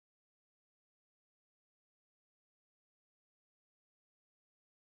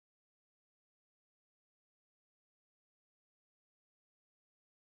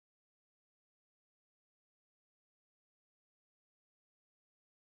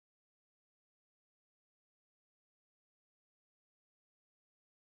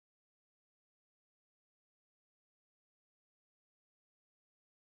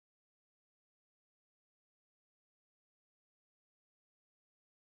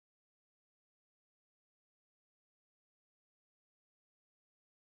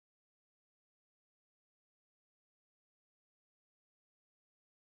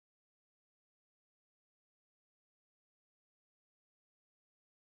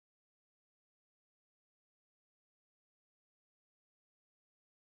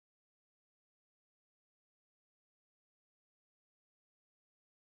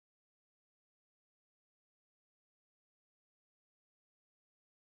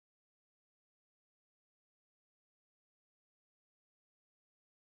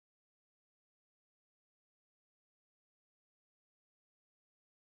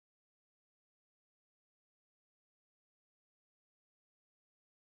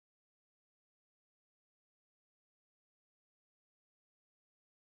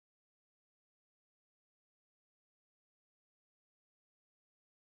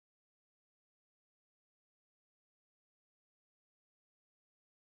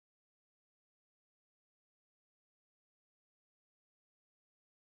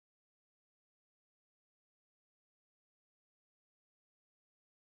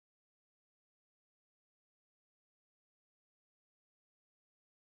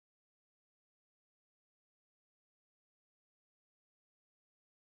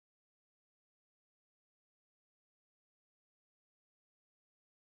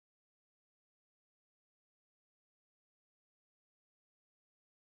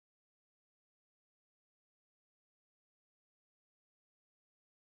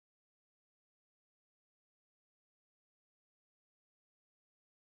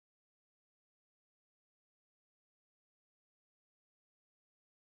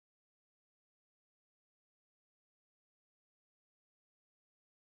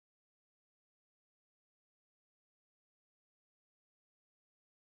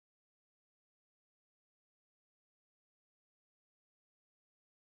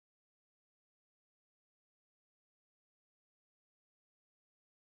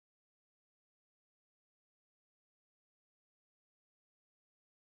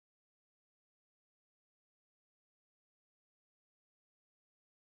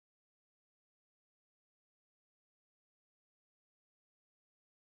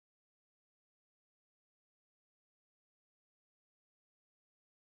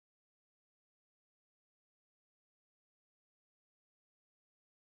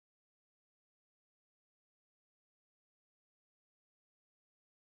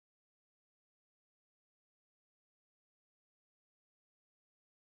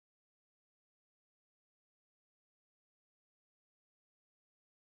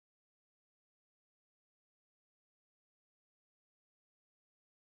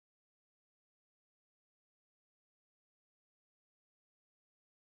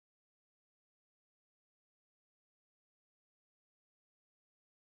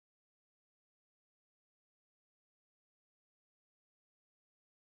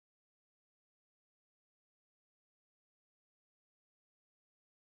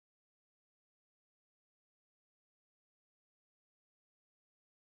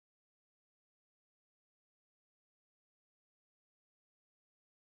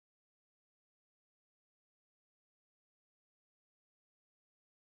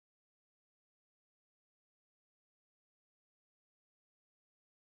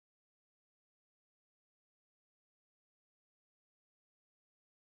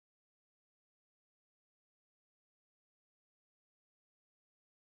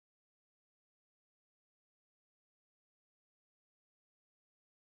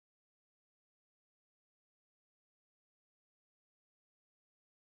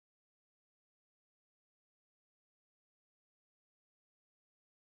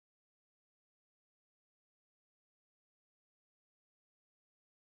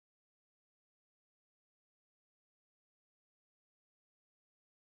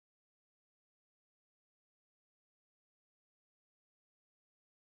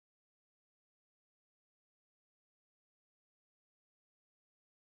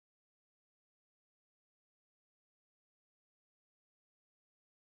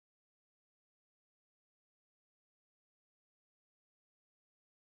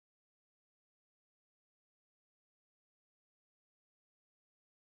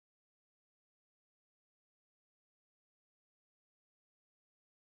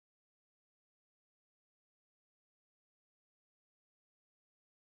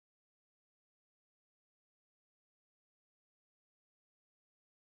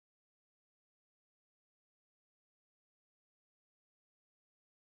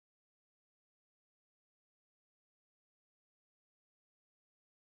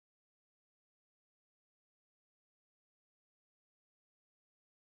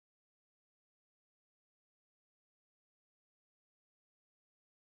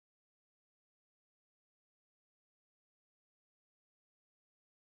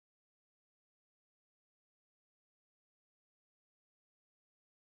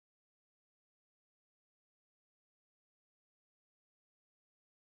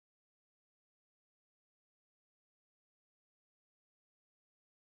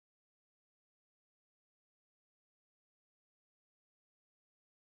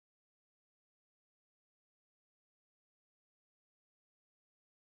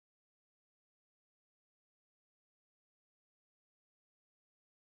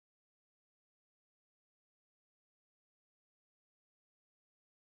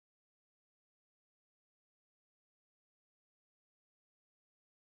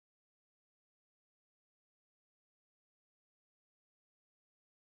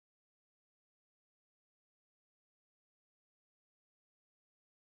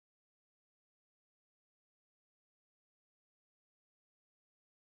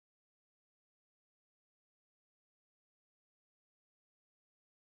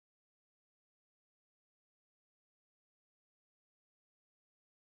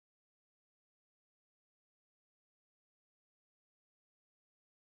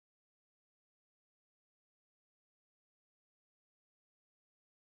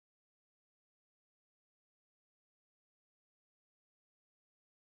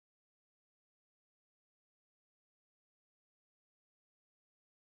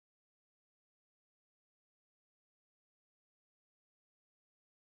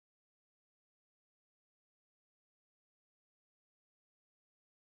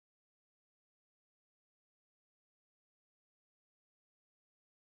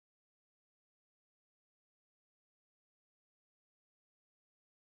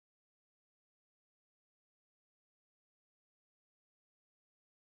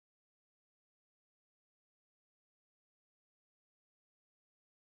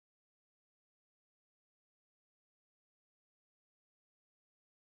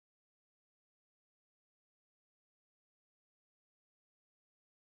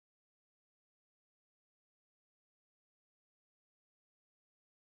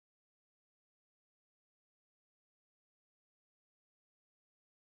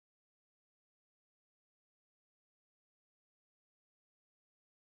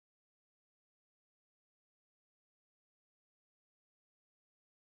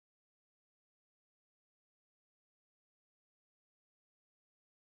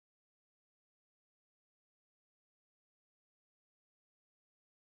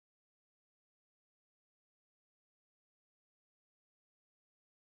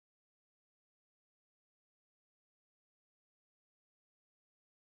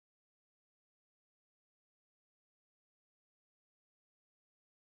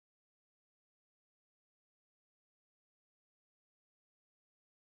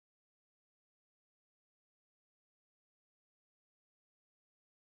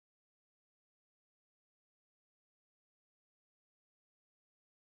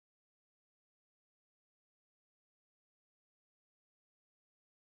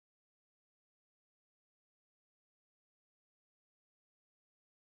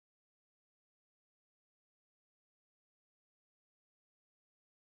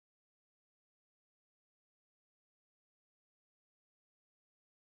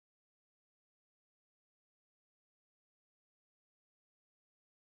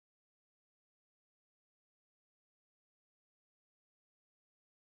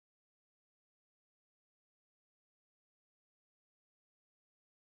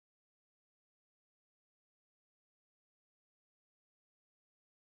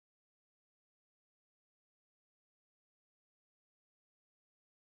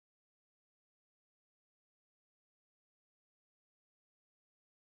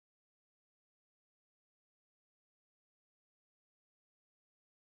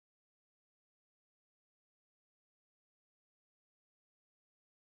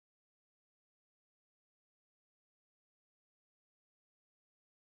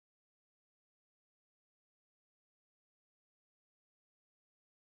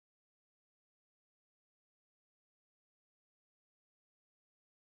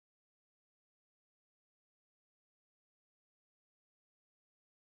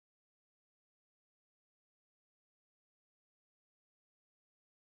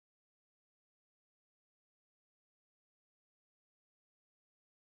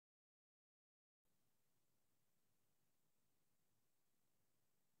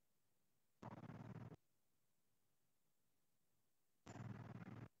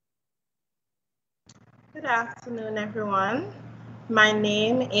Good afternoon, everyone. My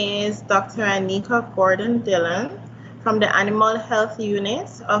name is Dr. Anika Gordon-Dillon from the Animal Health Unit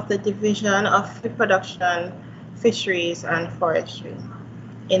of the Division of Food Production, Fisheries, and Forestry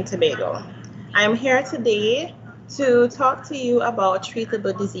in Tobago. I'm here today to talk to you about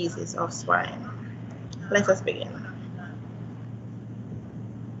treatable diseases of swine. Let us begin.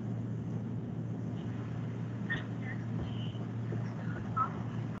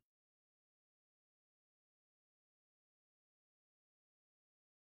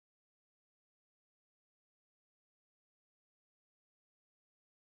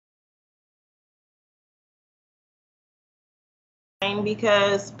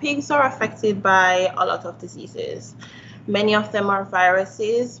 Because pigs are affected by a lot of diseases. Many of them are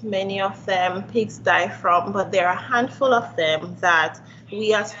viruses, many of them pigs die from, but there are a handful of them that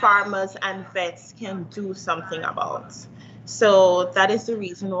we as farmers and vets can do something about. So that is the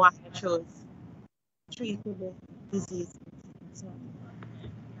reason why I chose treatable diseases.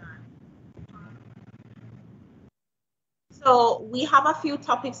 So we have a few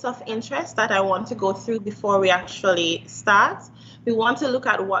topics of interest that I want to go through before we actually start. We want to look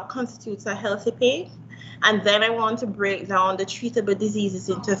at what constitutes a healthy pig, and then I want to break down the treatable diseases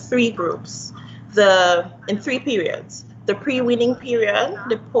into three groups, in three periods: the pre-weaning period,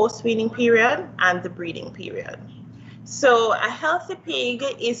 the post-weaning period, and the breeding period. So a healthy pig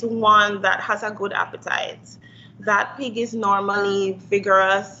is one that has a good appetite. That pig is normally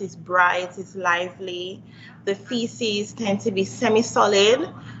vigorous, is bright, is lively. The feces tend to be semi-solid,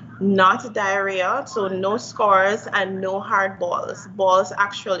 not diarrhea, so no scores and no hard balls. Balls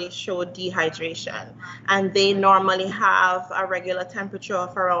actually show dehydration, and they normally have a regular temperature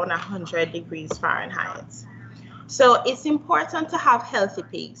of around 100 degrees Fahrenheit. So it's important to have healthy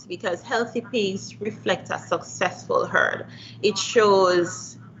pigs because healthy pigs reflect a successful herd. It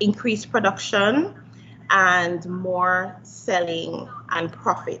shows increased production and more selling and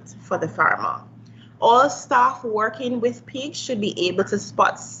profit for the farmer. All staff working with pigs should be able to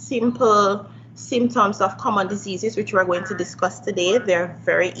spot simple symptoms of common diseases, which we're going to discuss today. They're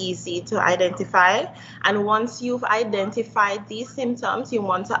very easy to identify. And once you've identified these symptoms, you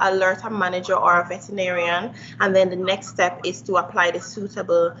want to alert a manager or a veterinarian. And then the next step is to apply the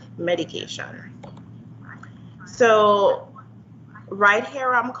suitable medication. So right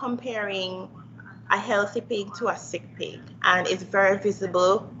here, I'm comparing a healthy pig to a sick pig, and it's very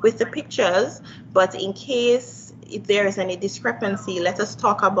visible with the pictures. But in case if there is any discrepancy, let us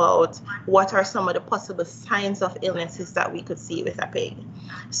talk about what are some of the possible signs of illnesses that we could see with a pig.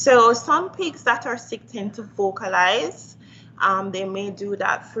 So some pigs that are sick tend to vocalize. They may do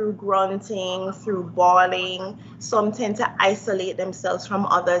that through grunting, through bawling. Some tend to isolate themselves from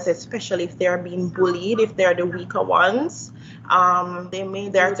others, especially if they're being bullied, if they're the weaker ones. There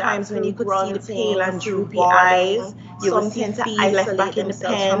are times when you could see the pale and droopy eyes. Some tend to isolate back in the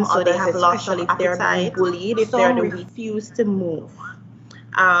pen, so they have lost of appetite. Bullied, if they're the refuse to move.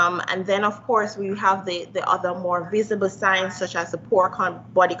 And then, of course, we have the other more visible signs, such as the poor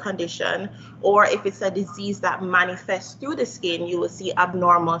body condition, or if it's a disease that manifests through the skin, you will see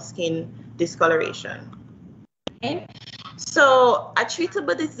abnormal skin discoloration. Okay? So a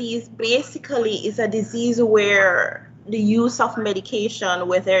treatable disease basically is a disease where the use of medication,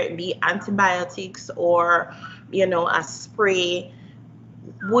 whether it be antibiotics or, a spray,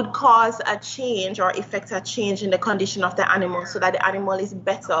 would cause a change or effect a change in the condition of the animal so that the animal is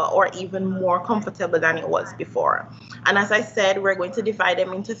better or even more comfortable than it was before. And as I said, we're going to divide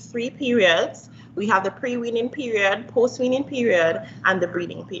them into three periods. We have the pre-weaning period, post-weaning period, and the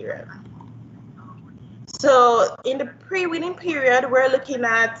breeding period. So in the pre-weaning period, we're looking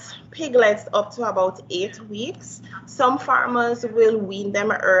at piglets up to about 8 weeks. Some farmers will wean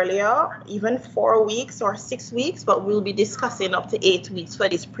them earlier, even 4 weeks or 6 weeks, but we'll be discussing up to 8 weeks for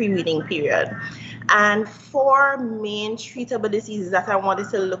this pre-weaning period. And four main treatable diseases that I wanted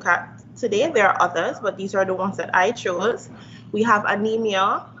to look at today. There are others, but these are the ones that I chose. We have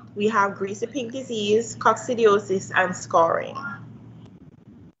anemia, we have greasy pig disease, coccidiosis, and scoring.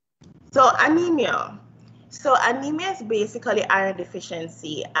 So anemia. So anemia is basically iron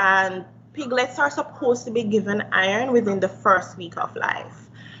deficiency, and piglets are supposed to be given iron within the first week of life.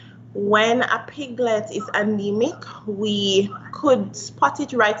 When a piglet is anemic, we could spot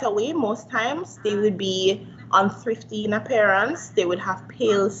it right away. Most times they would be unthrifty in appearance, they would have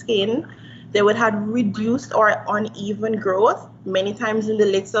pale skin, they would have reduced or uneven growth. Many times in the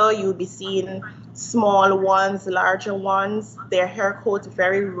litter, you'll be seeing small ones, larger ones, their hair coat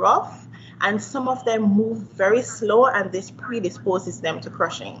very rough, and some of them move very slow, and this predisposes them to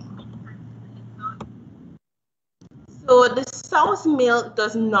crushing. So the sow's milk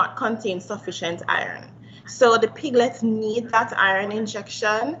does not contain sufficient iron. So the piglets need that iron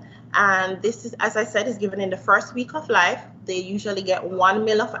injection, and this is, as I said, is given in the first week of life. They usually get 1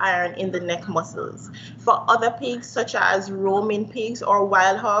 mil of iron in the neck muscles. For other pigs, such as roaming pigs or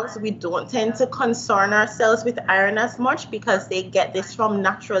wild hogs, we don't tend to concern ourselves with iron as much because they get this from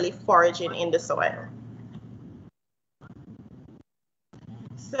naturally foraging in the soil.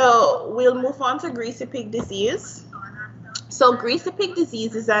 So we'll move on to greasy pig disease. So greasy pig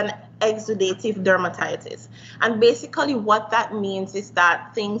disease is an exudative dermatitis. And basically what that means is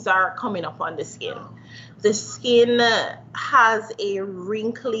that things are coming up on the skin. The skin has a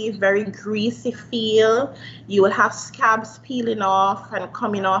wrinkly, very greasy feel. You will have scabs peeling off and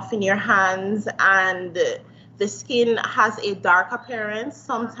coming off in your hands, and the skin has a dark appearance.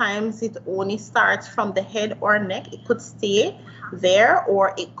 Sometimes it only starts from the head or neck. It could stay there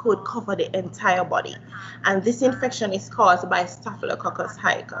or it could cover the entire body. And this infection is caused by Staphylococcus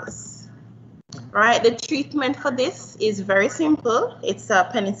aureus. Right, the treatment for this is very simple. It's a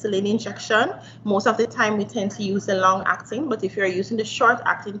penicillin injection. Most of the time we tend to use the long acting, but if you're using the short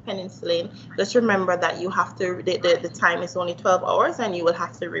acting penicillin, just remember that you have to, the time is only 12 hours and you will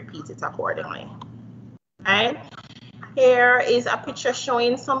have to repeat it accordingly. Right. Here is a picture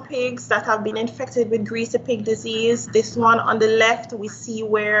showing some pigs that have been infected with greasy pig disease. This one on the left, we see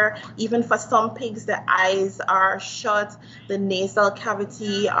where even for some pigs, the eyes are shut, the nasal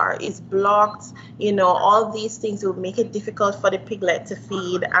cavity is blocked. You know, all these things will make it difficult for the piglet to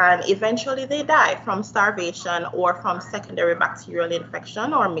feed, and eventually they die from starvation or from secondary bacterial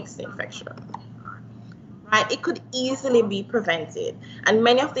infection or mixed infection. Right, it could easily be prevented. And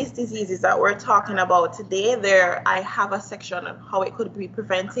many of these diseases that we're talking about today, I have a section on how it could be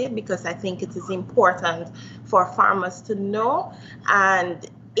prevented because I think it is important for farmers to know. And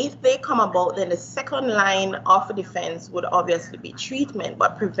if they come about, then the second line of defense would obviously be treatment,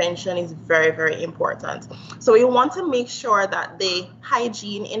 but prevention is very, very important. So we want to make sure that the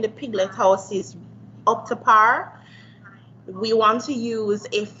hygiene in the piglet house is up to par. We want to use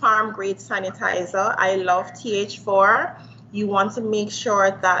a farm grade sanitizer. I love TH4. You want to make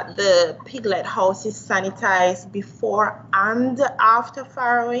sure that the piglet house is sanitized before and after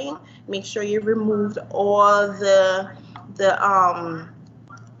farrowing. Make sure you removed all the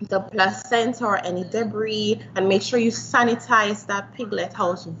placenta or any debris, and make sure you sanitize that piglet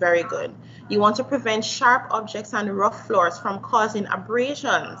house very good. You want to prevent sharp objects and rough floors from causing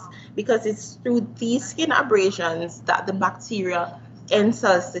abrasions, because it's through these skin abrasions that the bacteria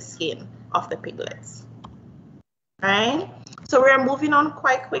enters the skin of the piglets. Right? So we're moving on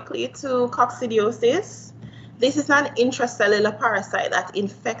quite quickly to coccidiosis. This is an intracellular parasite that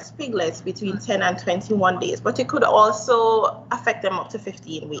infects piglets between 10 and 21 days, but it could also affect them up to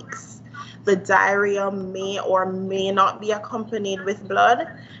 15 weeks. The diarrhea may or may not be accompanied with blood,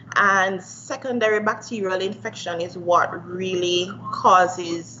 and secondary bacterial infection is what really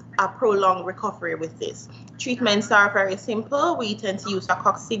causes a prolonged recovery with this. Treatments are very simple. We tend to use a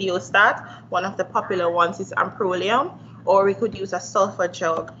coccidiostat. One of the popular ones is amprolium, or we could use a sulfur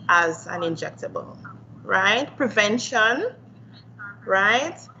drug as an injectable. Right? Prevention,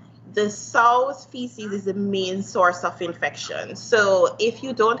 right? The sow's feces is the main source of infection. So if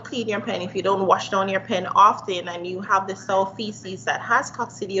you don't clean your pen, if you don't wash down your pen often, and you have the sow feces that has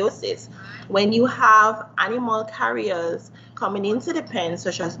coccidiosis, when you have animal carriers coming into the pen,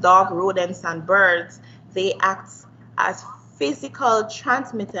 such as dog, rodents, and birds, they act as physical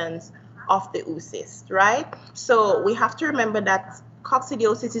transmitters of the oocyst, right? So we have to remember that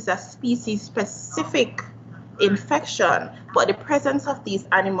coccidiosis is a species-specific infection, but the presence of these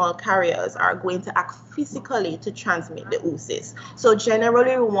animal carriers are going to act physically to transmit the oocyst. So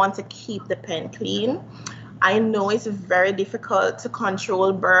generally, we want to keep the pen clean. I know it's very difficult to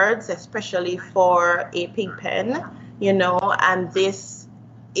control birds, especially for a pig pen, you know, and this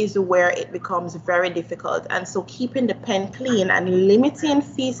is where it becomes very difficult. And so keeping the pen clean and limiting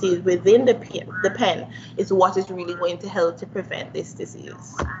feces within the pen is what is really going to help to prevent this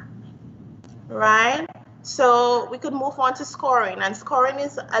disease. Right? So we could move on to scoring, and scoring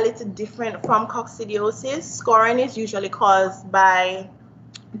is a little different from coccidiosis. Scoring is usually caused by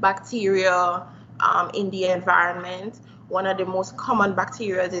bacteria in the environment. One of the most common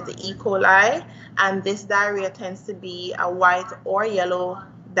bacteria is the E. coli, and this diarrhea tends to be a white or yellow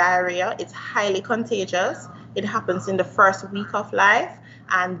diarrhea. It's highly contagious. It happens in the first week of life,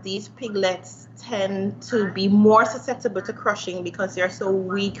 and these piglets tend to be more susceptible to crushing because they're so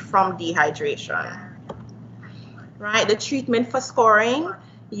weak from dehydration. Right, the treatment for scoring,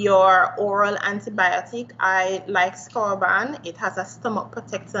 your oral antibiotic. I like Scorban. It has a stomach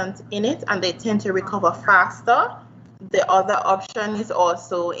protectant in it, and they tend to recover faster the other option is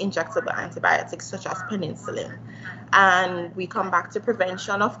also injectable antibiotics such as penicillin. And we come back to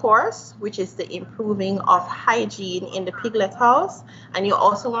prevention, of course, which is the improving of hygiene in the piglet house. And you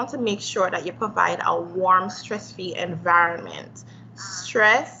also want to make sure that you provide a warm, stress-free environment.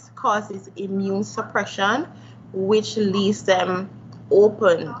 Stress causes immune suppression, which leaves them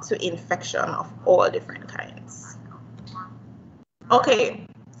open to infection of all different kinds. Okay,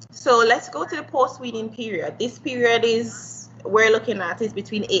 so let's go to the post-weaning period. This period we're looking at is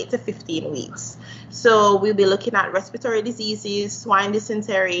between 8 to 15 weeks. So we'll be looking at respiratory diseases, swine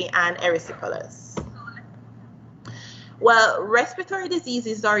dysentery, and erysipelas. Well, respiratory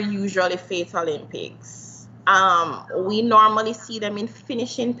diseases are usually fatal in pigs. We normally see them in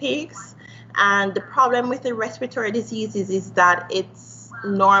finishing pigs. And the problem with the respiratory diseases is that it's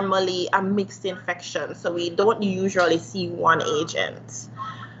normally a mixed infection. So we don't usually see one agent.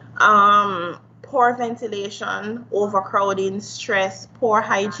 Poor ventilation, overcrowding, stress, poor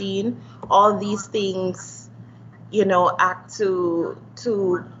hygiene, all these things, act to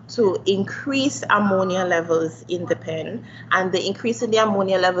increase ammonia levels in the pen. And the increase in the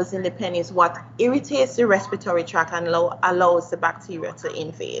ammonia levels in the pen is what irritates the respiratory tract and allows the bacteria to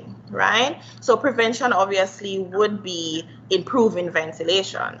invade, right? So prevention obviously would be improving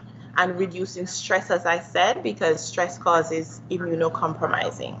ventilation and reducing stress, as I said, because stress causes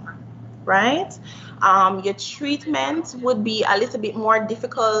immunocompromising. Right? Your treatment would be a little bit more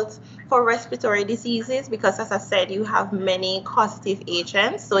difficult for respiratory diseases because, as I said, you have many causative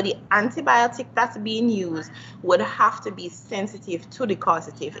agents. So the antibiotic that's being used would have to be sensitive to the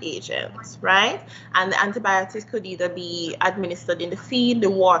causative agent, right? And the antibiotics could either be administered in the feed,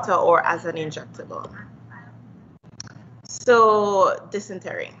 the water, or as an injectable. So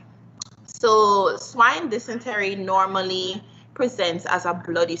dysentery. So swine dysentery normally presents as a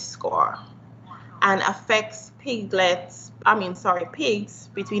bloody score and affects pigs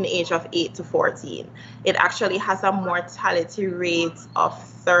between the age of 8 to 14. It actually has a mortality rate of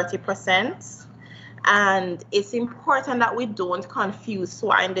 30%. And it's important that we don't confuse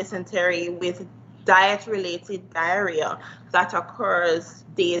swine dysentery with diet-related diarrhea that occurs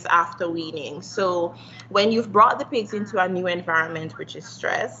days after weaning. So when you've brought the pigs into a new environment, which is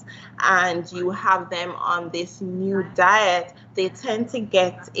stress, and you have them on this new diet, they tend to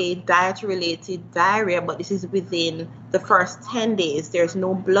get a diet-related diarrhea, but this is within the first 10 days. There's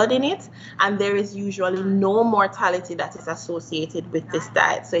no blood in it, and there is usually no mortality that is associated with this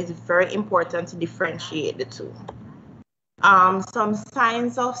diet. So it's very important to differentiate the two. Some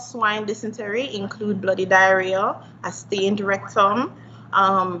signs of swine dysentery include bloody diarrhea, a stained rectum.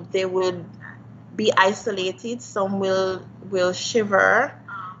 They would be isolated. Some will shiver.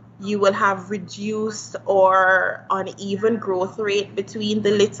 You will have reduced or uneven growth rate between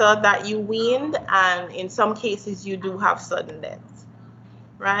the litter that you weaned, and in some cases you do have sudden death,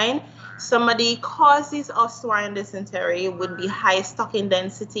 right? Some of the causes of swine dysentery would be high stocking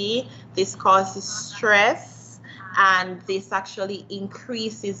density. This causes stress, and this actually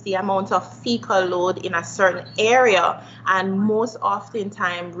increases the amount of fecal load in a certain area, and most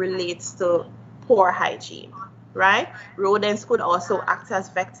oftentimes relates to poor hygiene, right? Rodents could also act as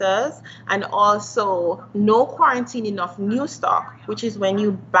vectors, and also no quarantining of new stock, which is when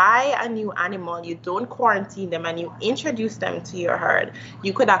you buy a new animal, you don't quarantine them and you introduce them to your herd,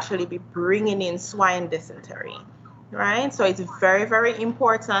 you could actually be bringing in swine dysentery. Right? So it's very, very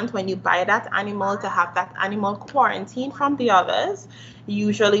important when you buy that animal to have that animal quarantined from the others.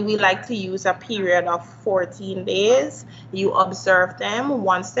 Usually we like to use a period of 14 days. You observe them.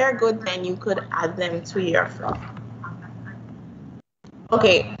 Once they're good, then you could add them to your flock.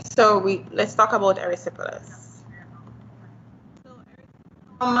 Okay, so let's talk about erysipelas.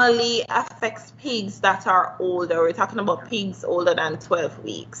 Normally affects pigs that are older. We're talking about pigs older than 12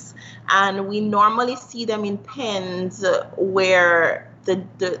 weeks. And we normally see them in pens where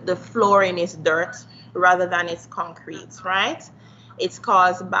the flooring is dirt rather than it's concrete, right? It's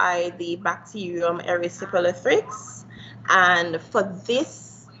caused by the bacterium erysipelathrix. And for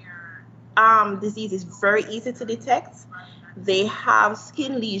this disease, is very easy to detect. They have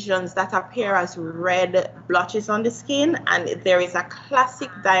skin lesions that appear as red blotches on the skin, and there is a classic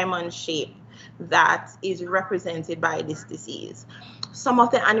diamond shape that is represented by this disease. Some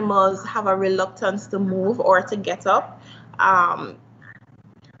of the animals have a reluctance to move or to get up,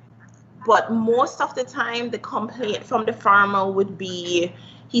 but most of the time the complaint from the farmer would be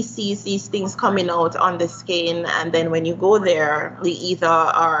he sees these things coming out on the skin, and then when you go there, they either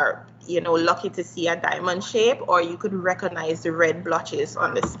are lucky to see a diamond shape, or you could recognize the red blotches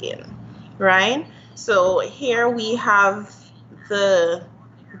on the skin, right? So here we have the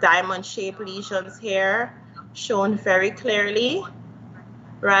diamond shaped lesions here. shown very clearly,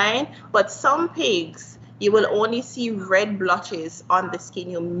 right? But some pigs, you will only see red blotches on the skin.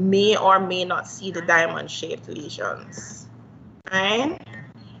 You may or may not see the diamond-shaped lesions, right?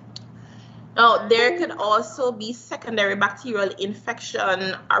 Now, there could also be secondary bacterial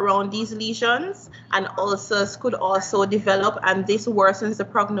infection around these lesions, and ulcers could also develop, and this worsens the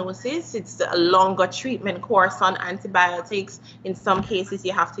prognosis. It's a longer treatment course on antibiotics. In some cases,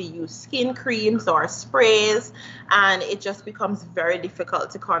 you have to use skin creams or sprays, and it just becomes very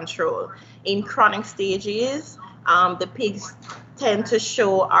difficult to control. In chronic stages, the pigs tend to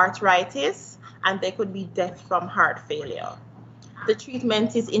show arthritis, and there could be death from heart failure. The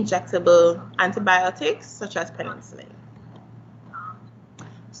treatment is injectable antibiotics such as penicillin.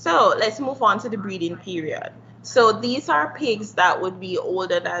 So let's move on to the breeding period. So these are pigs that would be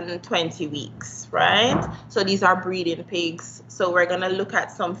older than 20 weeks, right? So these are breeding pigs. So we're going to look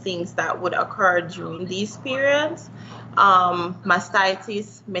at some things that would occur during these periods.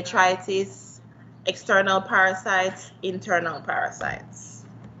 Mastitis, metritis, external parasites, internal parasites.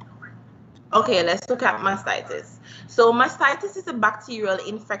 Okay, let's look at mastitis. So mastitis is a bacterial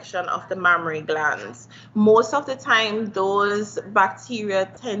infection of the mammary glands. Most of the time, those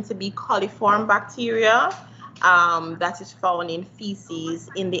bacteria tend to be coliform bacteria that is found in feces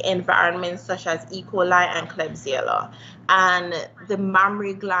in the environment such as E. coli and Klebsiella. And the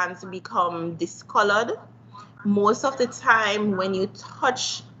mammary glands become discolored. Most of the time, when you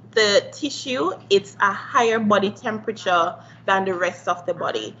touch the tissue, it's a higher body temperature than the rest of the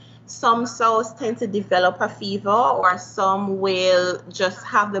body. Some sows tend to develop a fever, or some will just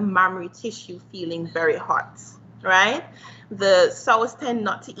have the mammary tissue feeling very hot, right? The sows tend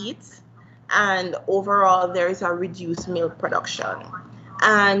not to eat, and overall there is a reduced milk production.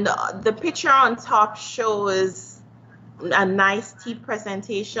 And the picture on top shows a nice teeth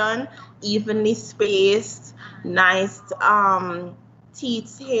presentation, evenly spaced, nice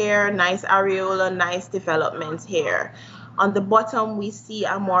teeth here, nice areola, nice development here. On the bottom, we see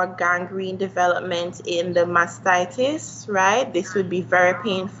a more gangrene development in the mastitis, right? This would be very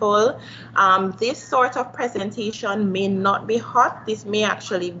painful. This sort of presentation may not be hot. This may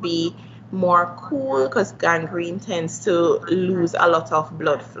actually be more cool because gangrene tends to lose a lot of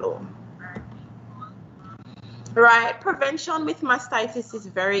blood flow. Right, prevention with mastitis is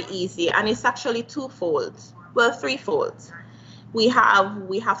very easy, and it's actually twofold, well, threefold. We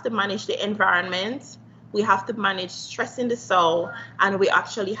have to manage the environment, we have to manage stress in the sow, and we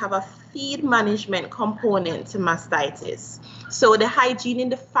actually have a feed management component to mastitis. So the hygiene in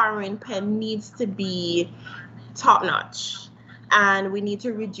the farrowing pen needs to be top-notch, and we need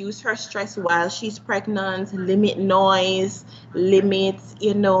to reduce her stress while she's pregnant, limit noise, limit,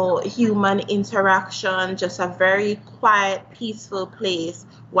 human interaction, just a very quiet, peaceful place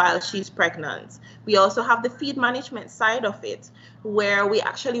while she's pregnant. We also have the feed management side of it, where we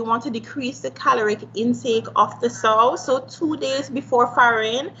actually want to decrease the caloric intake of the sow. So 2 days before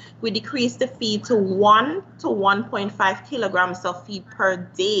farrowing, we decrease the feed to 1 to 1.5 kilograms of feed per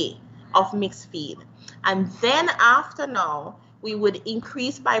day of mixed feed. And then after now, we would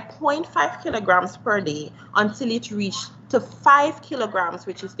increase by 0.5 kilograms per day until it reached to 5 kilograms,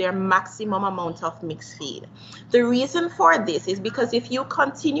 which is their maximum amount of mixed feed. The reason for this is because if you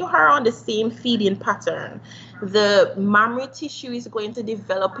continue her on the same feeding pattern, the mammary tissue is going to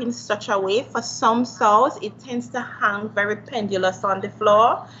develop in such a way. For some sows, it tends to hang very pendulous on the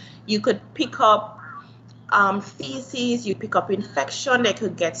floor. You could pick up feces, you pick up infection, they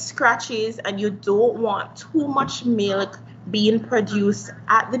could get scratches, and you don't want too much milk being produced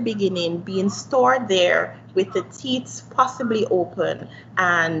at the beginning, being stored there with the teats possibly open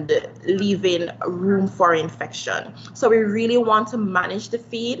and leaving room for infection. So we really want to manage the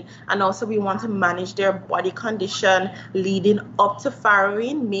feed, and also we want to manage their body condition leading up to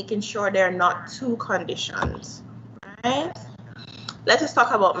farrowing, making sure they're not too conditioned, right? Let us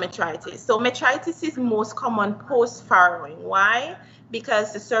talk about metritis. So metritis is most common post-farrowing. Why?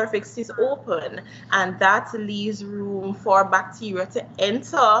 Because the cervix is open, and that leaves room for bacteria to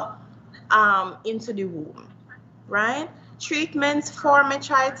enter into the womb, right? Treatments for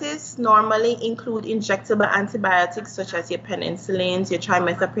metritis normally include injectable antibiotics such as your penicillins, your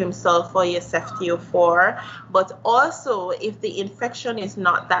trimethoprim sulfur, your ceftiofur. But also, if the infection is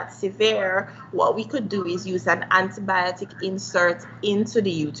not that severe, what we could do is use an antibiotic insert into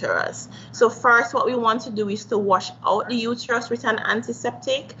the uterus. So first, what we want to do is to wash out the uterus with an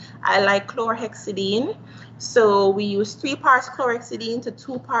antiseptic. I like chlorhexidine. So we use 3 parts chlorhexidine to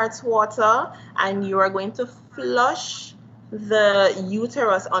 2 parts water, and you are going to flush the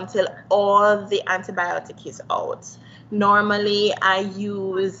uterus until all the antibiotic is out. Normally, I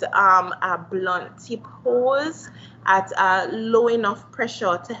use a blunt tip hose at a low enough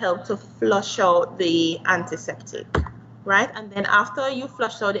pressure to help to flush out the antiseptic, right? And then after you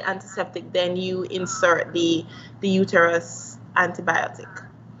flush out the antiseptic, then you insert the uterus antibiotic.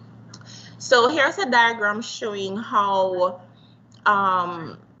 So here's a diagram showing how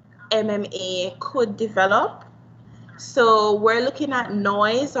MMA could develop. So we're looking at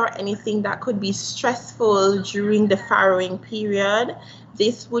noise or anything that could be stressful during the farrowing period.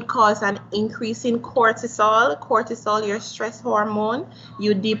 This would cause an increase in cortisol. Cortisol, your stress hormone.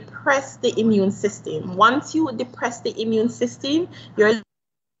 You depress the immune system. Once you depress the immune system, your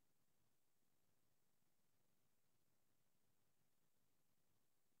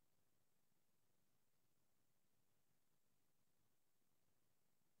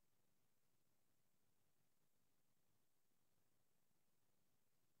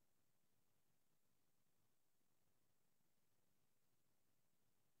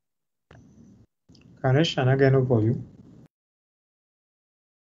Ganesh, and again for you.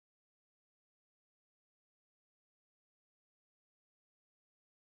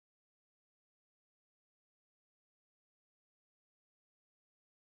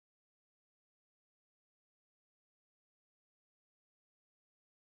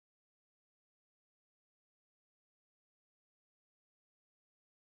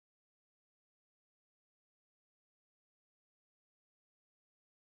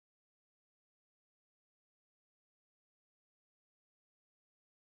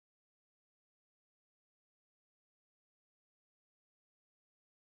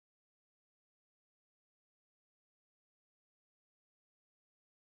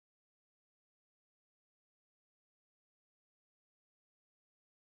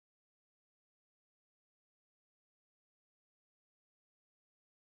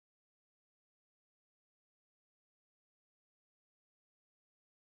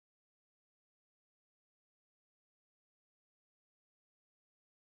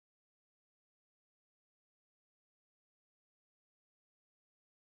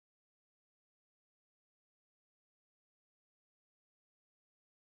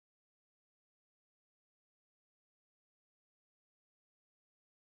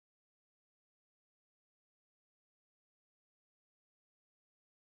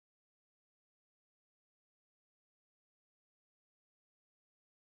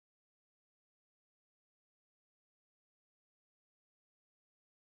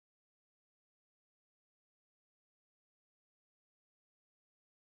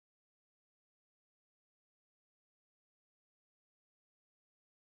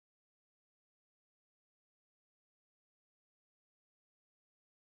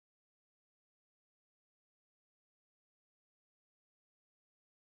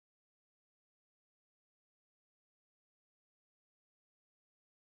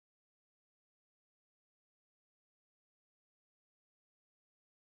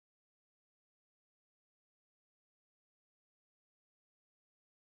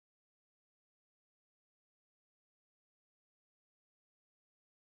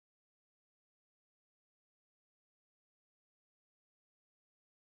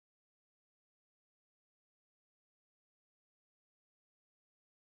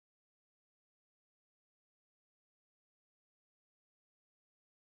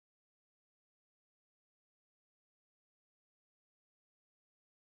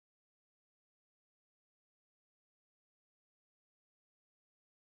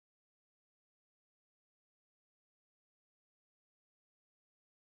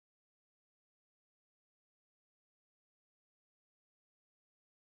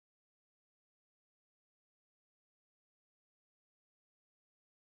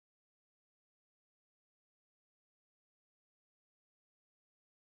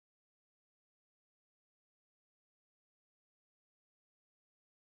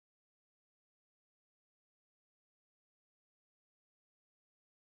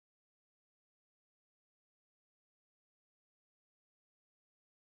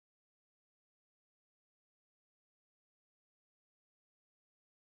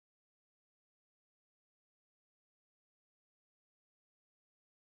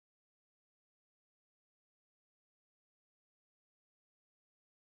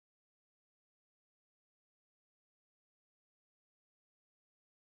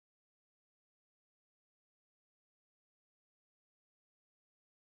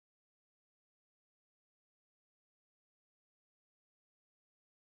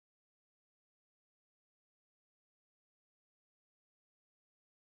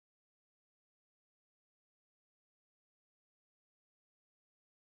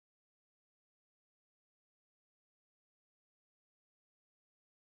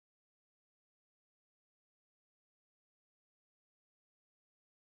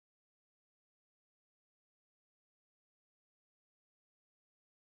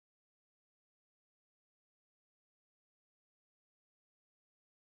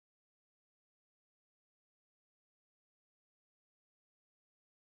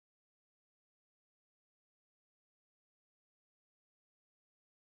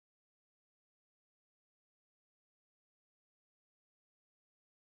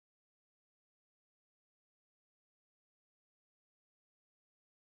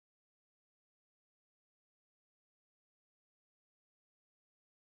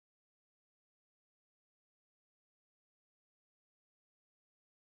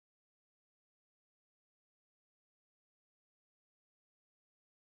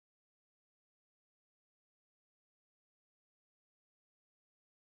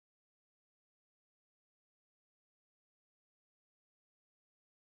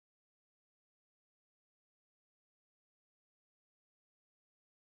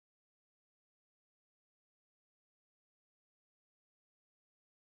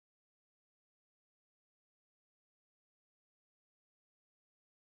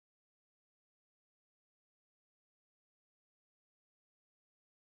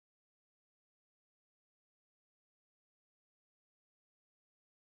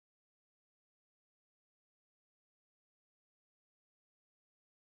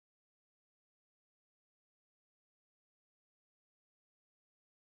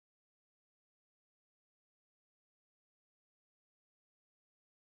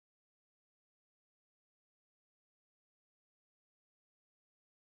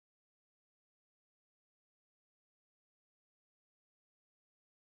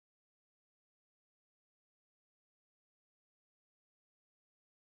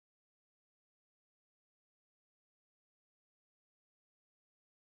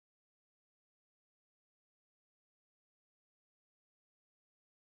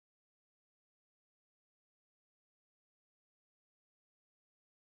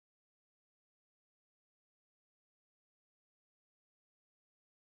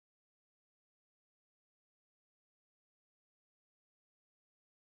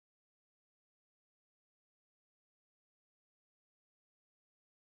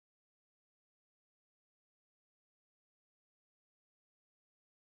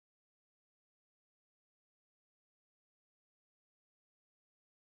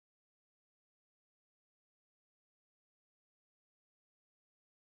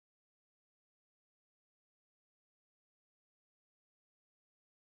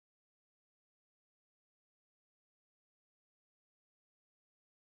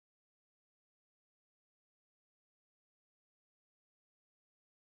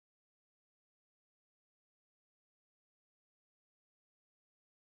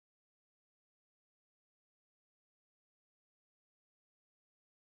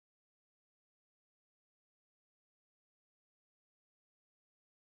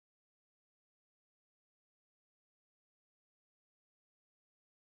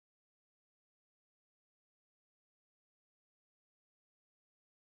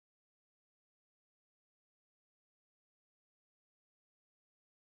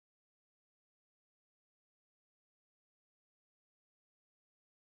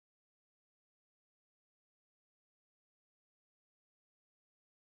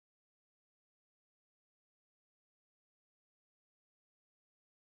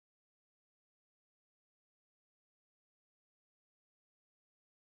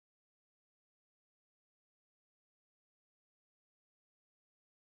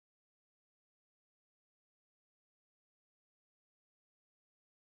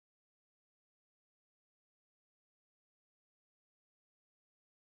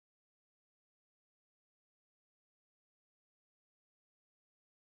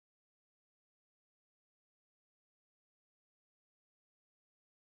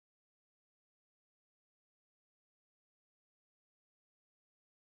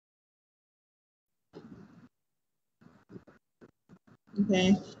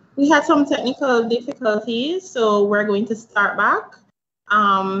 Okay. We had some technical difficulties, so we're going to start back.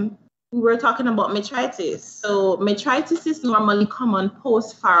 We were talking about metritis. So metritis is normally common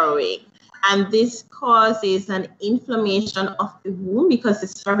post-farrowing, and this causes an inflammation of the wound because the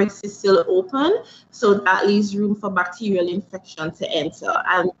cervix is still open, so that leaves room for bacterial infection to enter.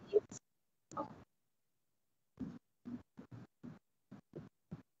 And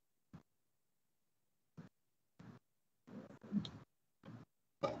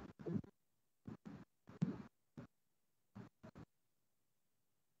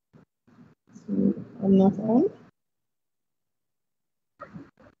I'm not on.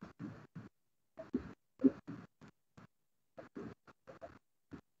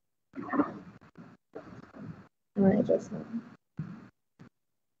 All right, just now.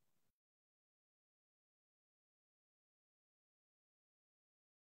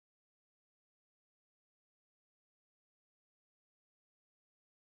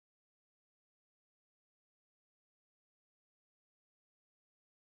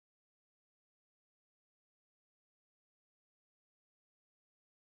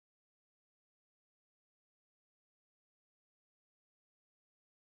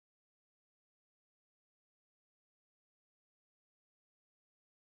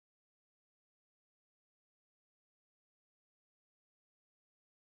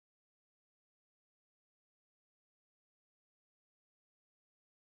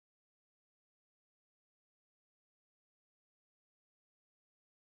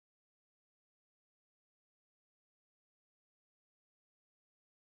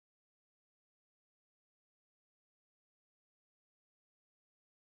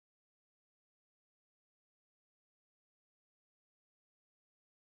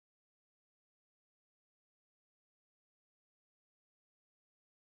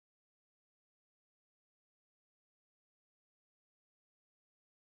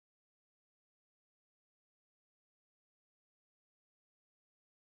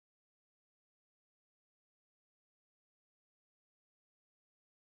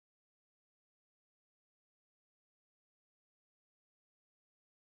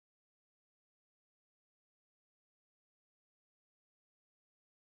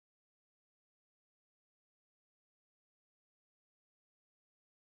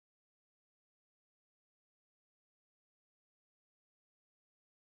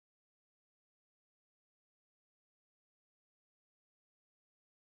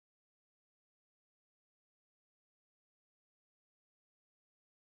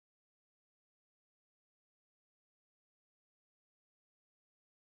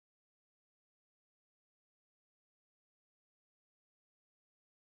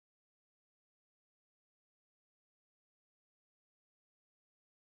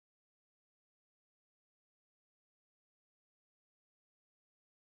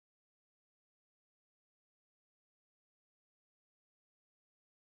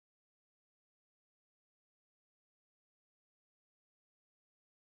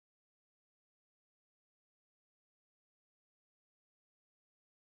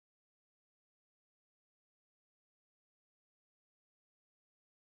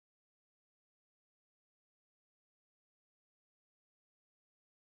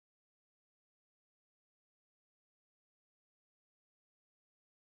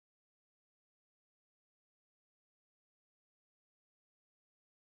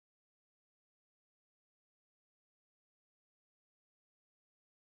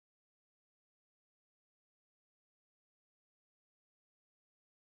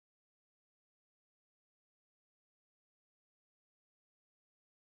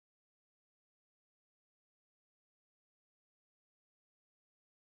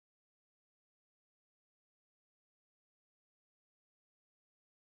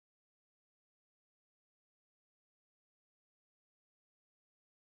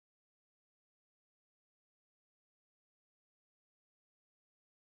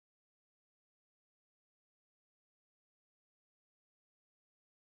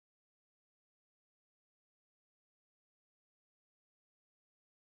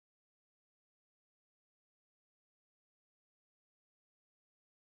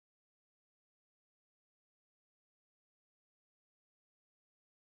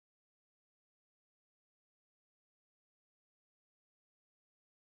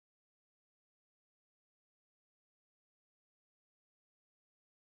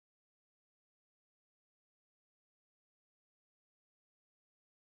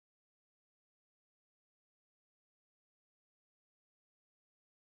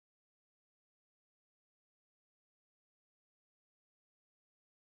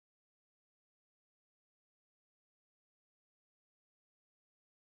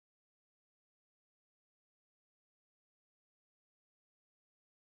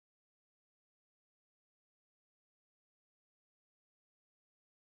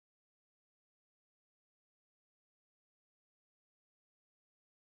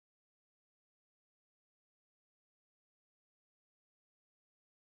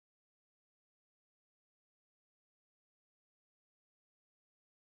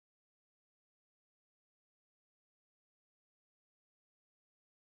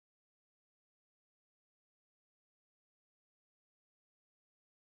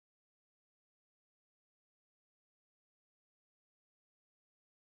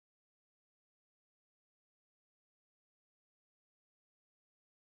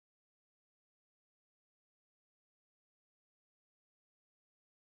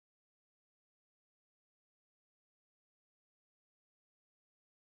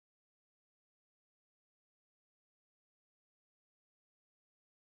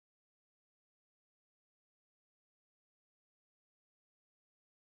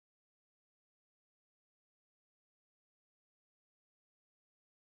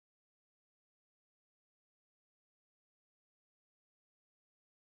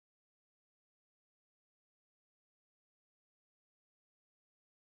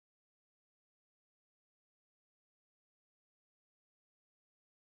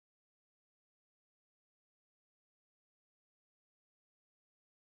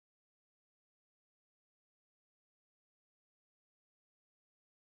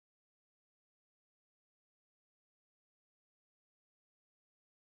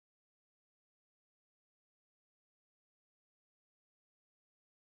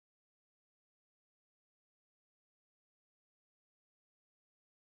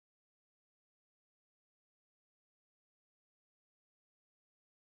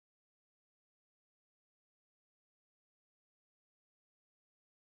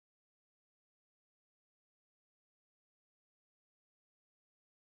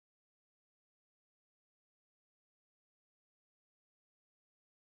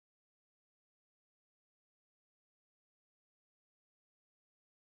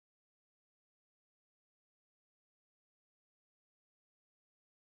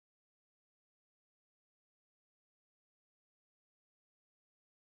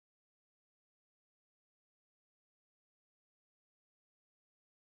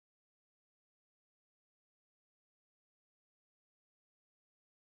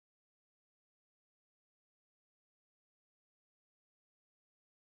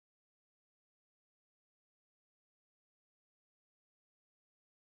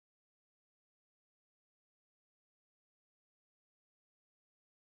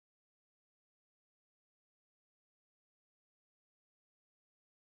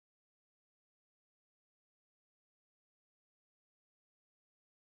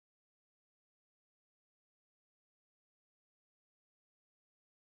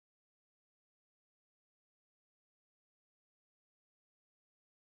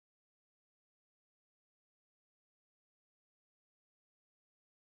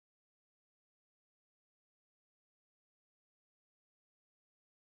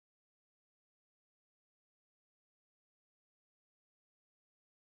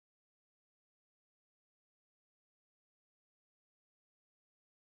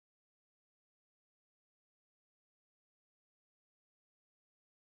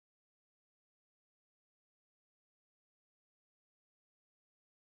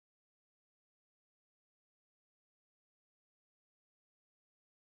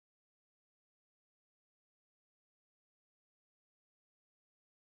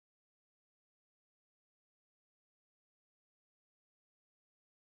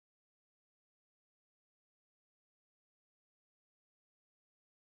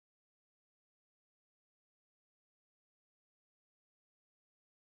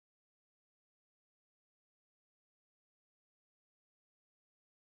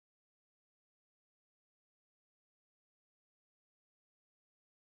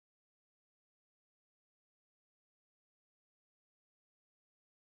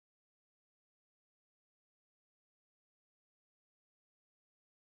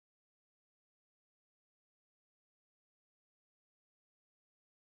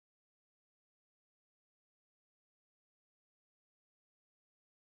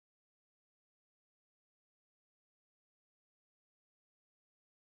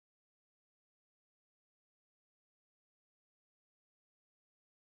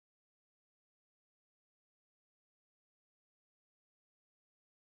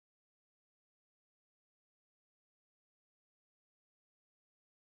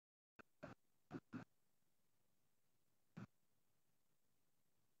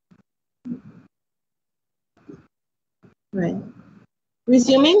 Right.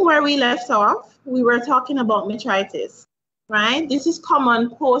 Resuming where we left off, we were talking about metritis, right? This is common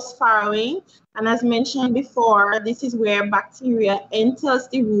post-farrowing, and as mentioned before, this is where bacteria enters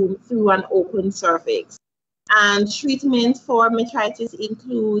the room through an open cervix. And treatment for metritis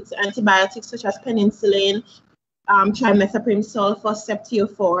includes antibiotics such as penicillin, trimethoprim sulfur,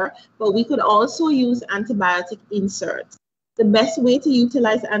 Septiofor, but we could also use antibiotic inserts. The best way to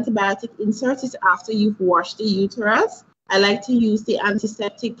utilize antibiotic inserts is after you've washed the uterus. I like to use the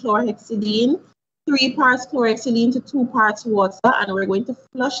antiseptic chlorhexidine, 3 parts chlorhexidine to 2 parts water, and we're going to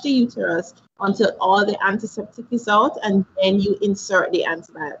flush the uterus until all the antiseptic is out, and then you insert the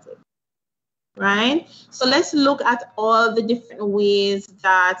antibiotic. Right? So let's look at all the different ways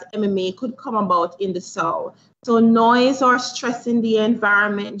that MMA could come about in the sow. So noise or stress in the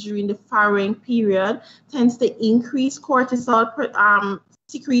environment during the farrowing period tends to increase cortisol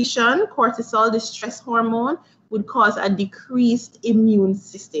secretion. Cortisol, the stress hormone, would cause a decreased immune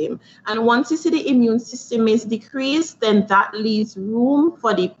system. And once you see the immune system is decreased, then that leaves room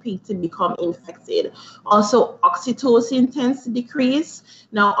for the pig to become infected. Also, oxytocin tends to decrease.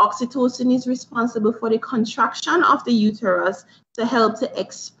 Now, oxytocin is responsible for the contraction of the uterus to help to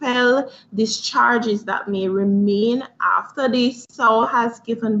expel discharges that may remain after the sow has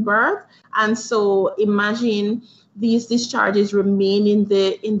given birth. And so imagine these discharges remain in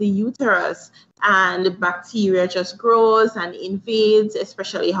the uterus, and the bacteria just grows and invades,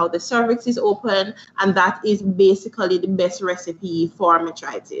 especially how the cervix is open, and that is basically the best recipe for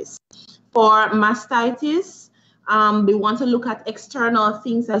metritis. For mastitis, we want to look at external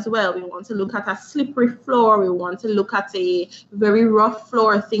things as well. We want to look at a slippery floor. We want to look at a very rough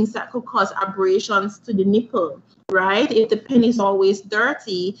floor, things that could cause abrasions to the nipple, right? If the pen is always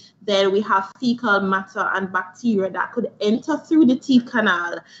dirty, then we have fecal matter and bacteria that could enter through the teat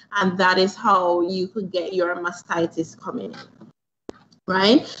canal, and that is how you could get your mastitis coming in.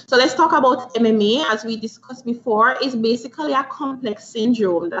 Right? So let's talk about MMA. As we discussed before, is basically a complex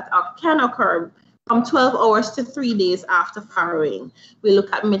syndrome that can occur from 12 hours to 3 days after farrowing. We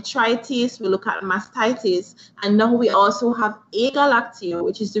look at metritis, we look at mastitis, and now we also have agalactia,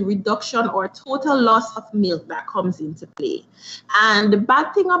 which is the reduction or total loss of milk that comes into play. And the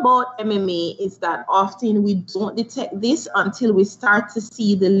bad thing about MMA is that often we don't detect this until we start to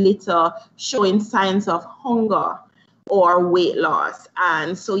see the litter showing signs of hunger or weight loss.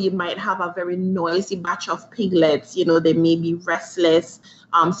 And so you might have a very noisy batch of piglets. You know, they may be restless,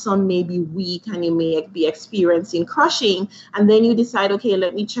 some may be weak, and you may be experiencing crushing. And then you decide, okay,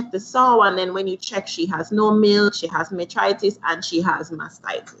 let me check the sow. And then when you check, she has no milk, she has metritis, and she has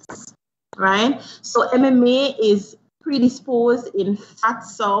mastitis, right? So MMA is predisposed in fat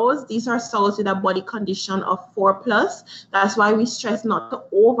sows. These are sows with a body condition of 4+. That's why we stress not to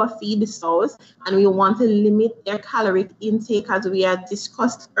overfeed the sows, and we want to limit their caloric intake, as we had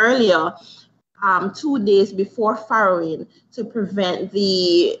discussed earlier, 2 days before farrowing, to prevent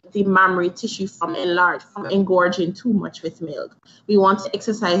the mammary tissue from engorging too much with milk. We want to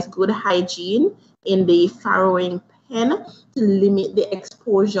exercise good hygiene in the farrowing pen to limit the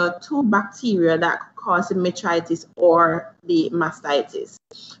exposure to bacteria that cause the metritis or the mastitis.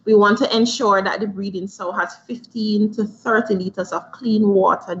 We want to ensure that the breeding sow has 15 to 30 liters of clean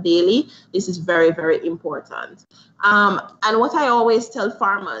water daily. This is very, very important. And what I always tell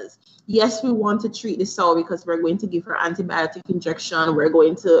farmers, yes, we want to treat the sow because we're going to give her antibiotic injection. We're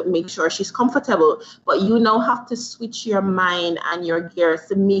going to make sure she's comfortable. But you now have to switch your mind and your gears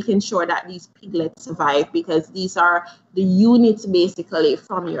to making sure that these piglets survive, because these are the units basically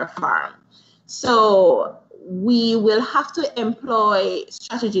from your farm. So we will have to employ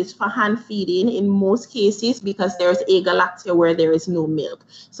strategies for hand feeding in most cases because there's agalactia where there is no milk.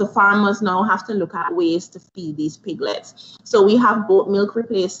 So farmers now have to look at ways to feed these piglets. So we have goat milk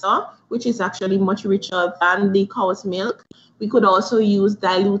replacer, which is actually much richer than the cow's milk. We could also use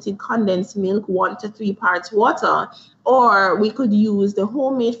diluted condensed milk, 1 to 3 parts water, or we could use the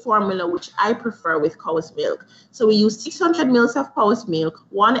homemade formula, which I prefer with cow's milk. So we use 600 ml of cow's milk,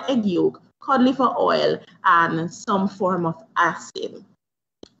 1 egg yolk, cod liver oil, and some form of acid.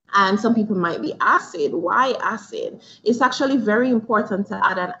 And some people might be acid. Why acid? It's actually very important to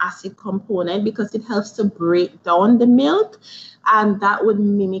add an acid component because it helps to break down the milk, and that would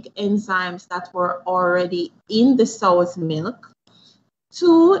mimic enzymes that were already in the sow's milk.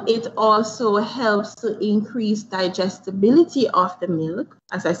 2, it also helps to increase digestibility of the milk.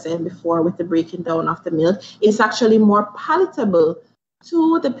 As I said before, with the breaking down of the milk, it's actually more palatable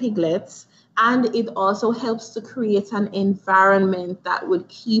to the piglets And it also helps to create an environment that would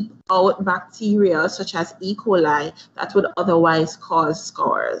keep out bacteria such as E. coli that would otherwise cause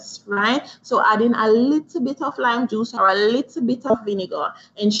scores, right? So adding a little bit of lime juice or a little bit of vinegar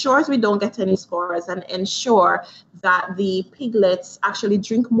ensures we don't get any scores and ensure that the piglets actually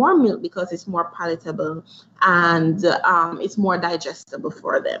drink more milk because it's more palatable and it's more digestible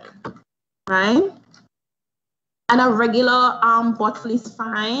for them, right? And a regular bottle is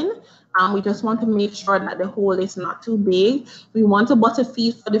fine. We just want to make sure that the hole is not too big. We want to bottle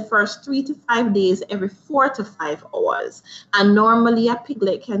feed for the first 3 to 5 days every 4 to 5 hours. And normally a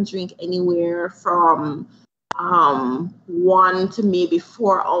piglet can drink anywhere from 1 to maybe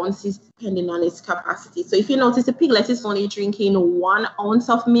 4 ounces depending on its capacity. So if you notice the piglet is only drinking 1 ounce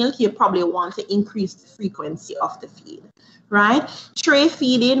of milk, you probably want to increase the frequency of the feed, right? Tray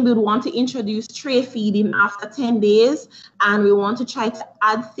feeding, we would want to introduce tray feeding after 10 days, and we want to try to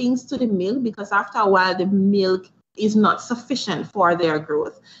add things to the milk because after a while the milk is not sufficient for their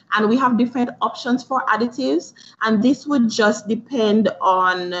growth. And we have different options for additives, and this would just depend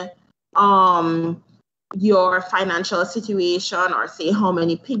on your financial situation or say how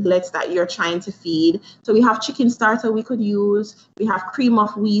many piglets that you're trying to feed. So we have chicken starter we could use, we have cream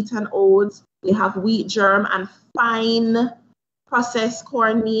of wheat and oats, we have wheat germ and fine processed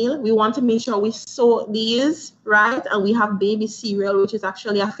cornmeal. We want to make sure we soak these, right? And we have baby cereal, which is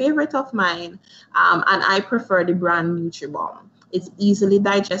actually a favorite of mine, and I prefer the brand Nutribomb. It's easily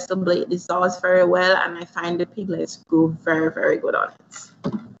digestible, it dissolves very well, and I find the piglets grow very, very good on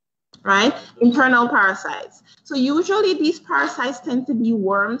it. Right? Internal parasites. So usually these parasites tend to be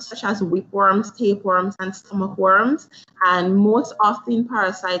worms such as whipworms, tapeworms, and stomach worms. And most often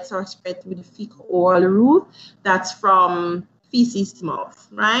parasites are spread through the fecal oral route. That's from feces to mouth,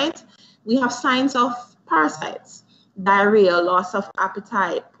 right? We have signs of parasites: diarrhea, loss of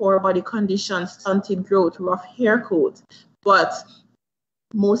appetite, poor body condition, stunted growth, rough hair coat. But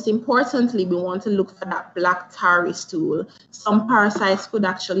most importantly, we want to look for that black tarry stool. Some parasites could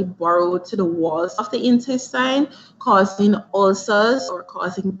actually burrow to the walls of the intestine, causing ulcers or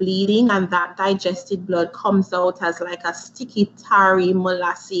causing bleeding, and that digested blood comes out as like a sticky, tarry,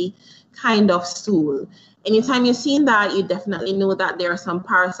 molassy kind of stool. Anytime you're seeing that, you definitely know that there are some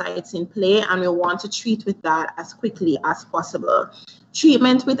parasites in play, and we want to treat with that as quickly as possible.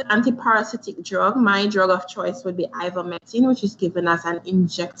 Treatment with antiparasitic drug. My drug of choice would be ivermectin, which is given as an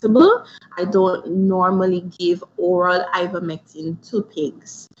injectable. I don't normally give oral ivermectin to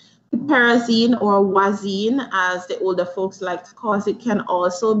pigs. Piperazine or wazine, as the older folks like to call it, can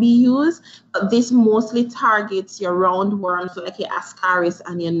also be used, but this mostly targets your roundworms like your ascaris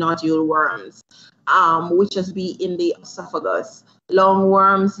and your nodule worms, which is be in the esophagus.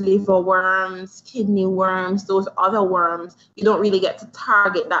 Lungworms, liverworms, kidney worms, those other worms, you don't really get to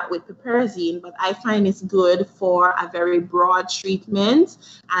target that with piperazine, but I find it's good for a very broad treatment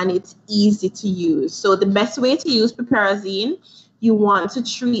and it's easy to use. So the best way to use piperazine, you want to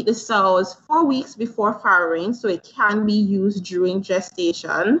treat the sows 4 weeks before farrowing, so it can be used during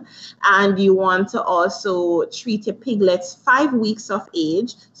gestation. And you want to also treat your piglets 5 weeks of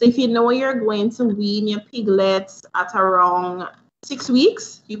age. So if you know you're going to wean your piglets at around 6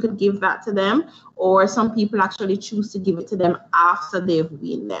 weeks, you could give that to them, or some people actually choose to give it to them after they've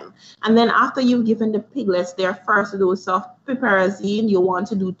weaned them. And then after you've given the piglets their first dose of piperazine, you want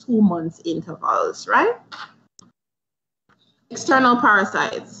to do 2 months intervals, right? External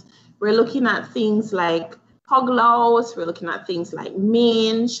parasites. We're looking at things like hog louse, we're looking at things like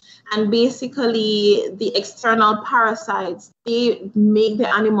mange, and basically the external parasites, they make the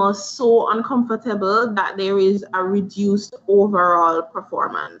animals so uncomfortable that there is a reduced overall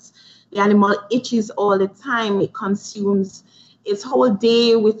performance. The animal itches all the time. It consumes its whole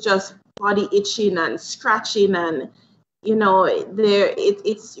day with just body itching and scratching, and you know, it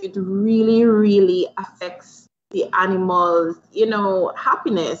really, really affects the animal's, you know,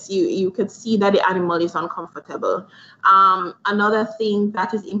 happiness. You could see that the animal is uncomfortable. Another thing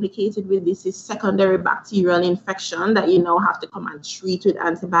that is implicated with this is secondary bacterial infection that you now have to come and treat with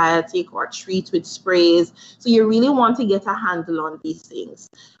antibiotic or treat with sprays. So you really want to get a handle on these things.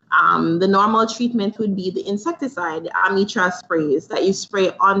 The normal treatment would be the insecticide, the Amitra sprays that you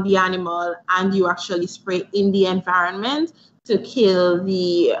spray on the animal and you actually spray in the environment to kill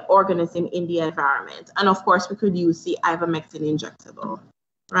the organism in the environment. And of course, we could use the ivermectin injectable,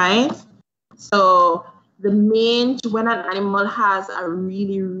 right? So the mange, when an animal has a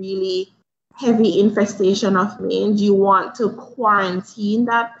really, really heavy infestation of mange, you want to quarantine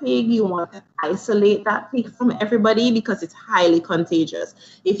that pig. You want to isolate that pig from everybody because it's highly contagious.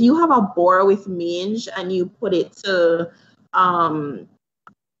 If you have a boar with mange and you put it to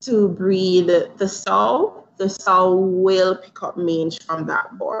to breed the sow will pick up mange from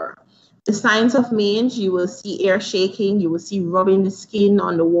that boar. The signs of mange, you will see air shaking, you will see rubbing the skin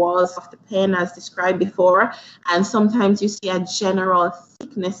on the walls of the pen as described before, and sometimes you see a general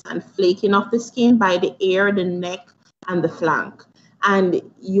thickness and flaking of the skin by the ear, the neck, and the flank. And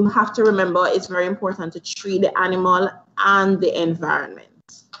you have to remember, it's very important to treat the animal and the environment.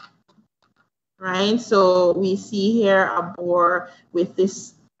 Right, so we see here a boar with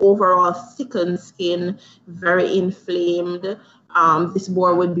this overall thickened skin, very inflamed. This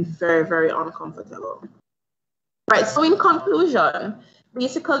boar would be very, very uncomfortable. Right, so in conclusion,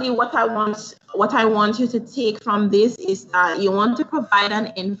 basically what I want you to take from this is that you want to provide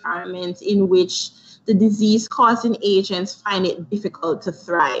an environment in which the disease-causing agents find it difficult to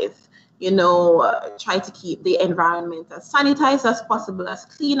thrive. Try to keep the environment as sanitized as possible, as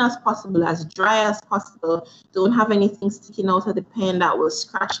clean as possible, as dry as possible. Don't have anything sticking out of the pen that will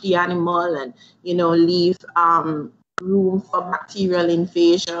scratch the animal and, leave room for bacterial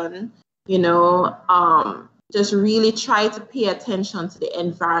invasion. Just really try to pay attention to the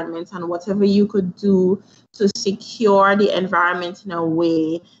environment, and whatever you could do to secure the environment in a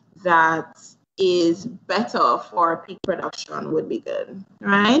way that is better for pig production would be good,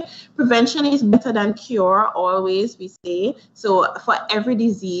 right? Prevention is better than cure, always, we say. So for every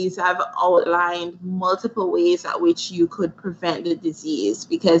disease, I've outlined multiple ways at which you could prevent the disease,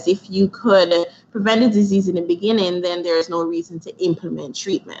 because if you could prevent the disease in the beginning, then there's no reason to implement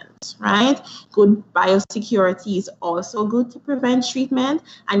treatment, right? Good biosecurity is also good to prevent treatment,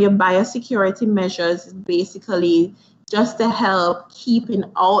 and your biosecurity measures is basically just to help keeping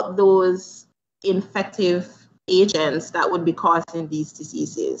out those infective agents that would be causing these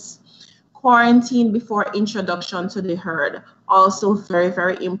diseases. Quarantine before introduction to the herd, also very,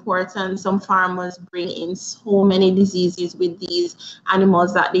 very important. Some farmers bring in so many diseases with these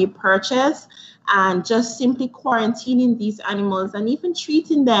animals that they purchase, and just simply quarantining these animals and even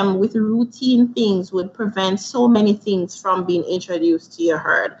treating them with routine things would prevent so many things from being introduced to your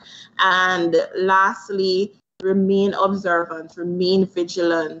herd. And lastly, remain observant, remain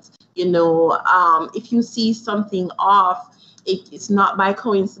vigilant. If you see something off, it's not by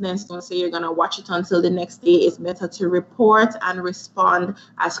coincidence. Don't say you're going to watch it until the next day. It's better to report and respond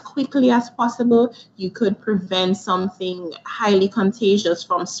as quickly as possible. You could prevent something highly contagious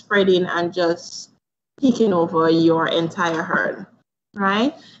from spreading and just taking over your entire herd,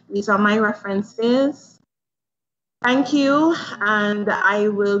 right? These are my references. Thank you, and I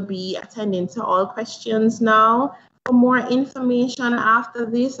will be attending to all questions now. For more information after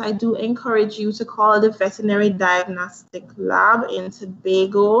this, I do encourage you to call the Veterinary Diagnostic Lab in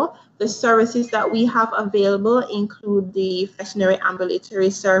Tobago. The services that we have available include the veterinary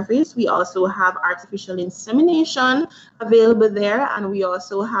ambulatory service. We also have artificial insemination available there, and we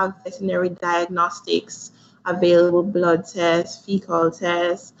also have veterinary diagnostics available, blood tests, fecal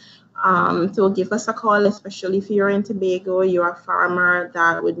tests. So give us a call, especially if you're in Tobago, you're a farmer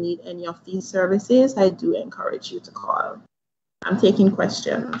that would need any of these services. I do encourage you to call. I'm taking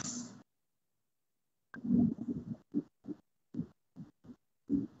questions.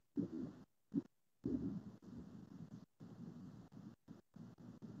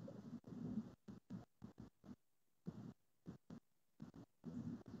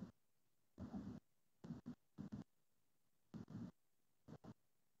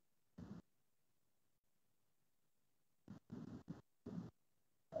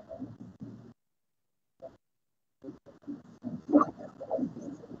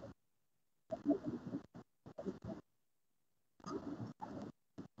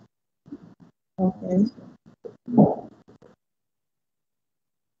 Okay.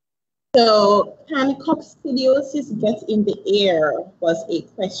 So, can coccidiosis get in the air was a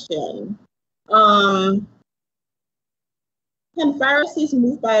question. Can viruses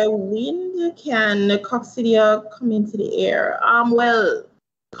move by wind? Can coccidia come into the air? Well,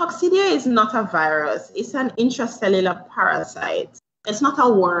 coccidia is not a virus. It's an intracellular parasite. It's not a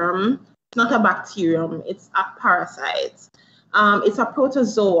worm. It's not a bacterium. It's a parasite. It's a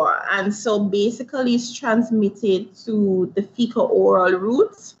protozoa, and so basically it's transmitted to the fecal-oral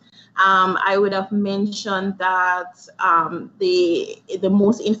route. I would have mentioned that the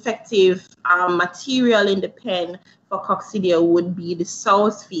most infective material in the pen for coccidia would be the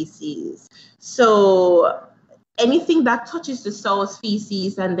sow's feces. So anything that touches the sow's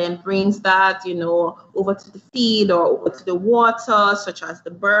feces and then brings that, over to the feed or over to the water, such as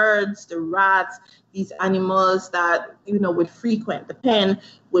the birds, the rats, these animals that, would frequent the pen,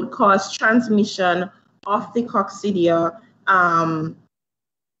 would cause transmission of the coccidia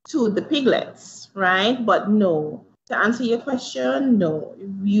to the piglets, right? But no, To answer your question, no,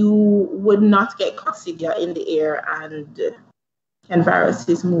 you would not get coccidia in the air and can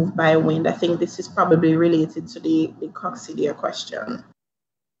viruses move by wind. I think this is probably related to the coccidia question.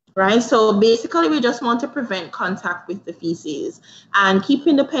 Right, so basically we just want to prevent contact with the feces and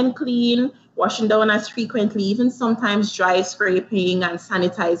keeping the pen clean, washing down as frequently, even sometimes dry scraping and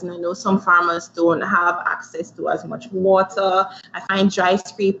sanitizing. I know some farmers don't have access to as much water. I find dry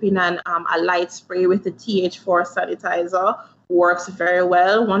scraping and a light spray with the TH4 sanitizer works very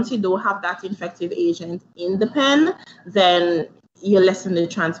well. Once you don't have that infective agent in the pen, then you lessen the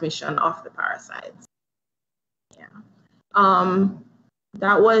transmission of the parasites. Yeah.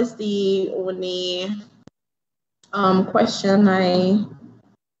 That was the only question I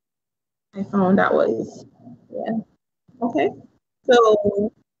found that was, yeah. Okay.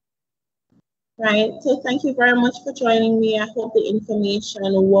 So, right. So thank you very much for joining me. I hope the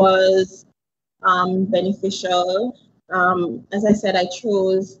information was beneficial. As I said, I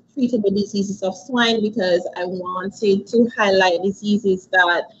chose treatable diseases of swine because I wanted to highlight diseases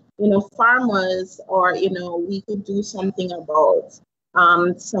that, farmers or, we could do something about.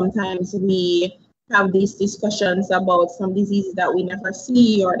 Sometimes we have these discussions about some diseases that we never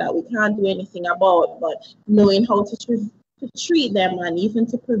see or that we can't do anything about, but knowing how to treat them and even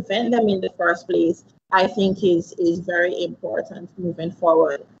to prevent them in the first place, I think is very important moving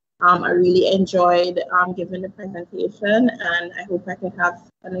forward. I really enjoyed giving the presentation, and I hope I can have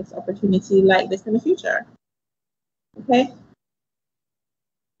a next opportunity like this in the future. Okay.